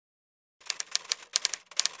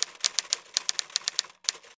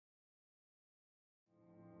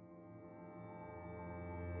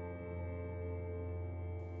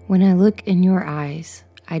When I look in your eyes,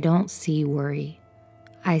 I don't see worry.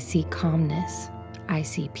 I see calmness. I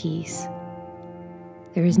see peace.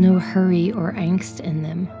 There is no hurry or angst in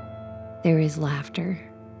them. There is laughter.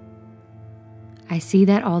 I see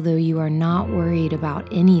that although you are not worried about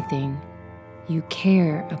anything, you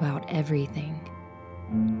care about everything.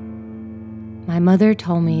 My mother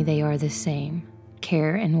told me they are the same,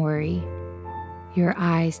 care and worry. Your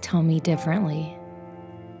eyes tell me differently.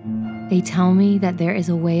 They tell me that there is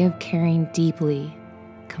a way of caring deeply,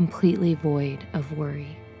 completely void of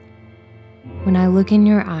worry. When I look in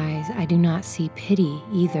your eyes, I do not see pity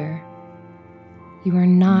either. You are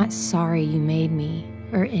not sorry you made me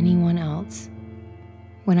or anyone else.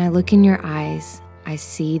 When I look in your eyes, I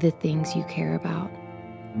see the things you care about.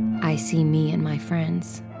 I see me and my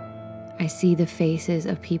friends. I see the faces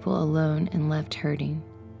of people alone and left hurting,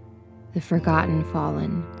 the forgotten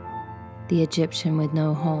fallen, the Egyptian with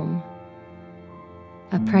no home,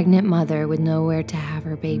 a pregnant mother with nowhere to have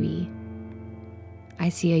her baby. I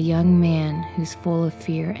see a young man who's full of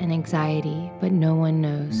fear and anxiety, but no one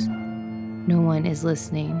knows. No one is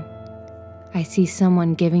listening. I see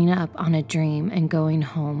someone giving up on a dream and going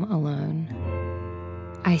home alone.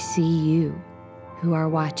 I see you, who are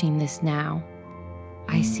watching this now.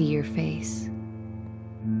 I see your face.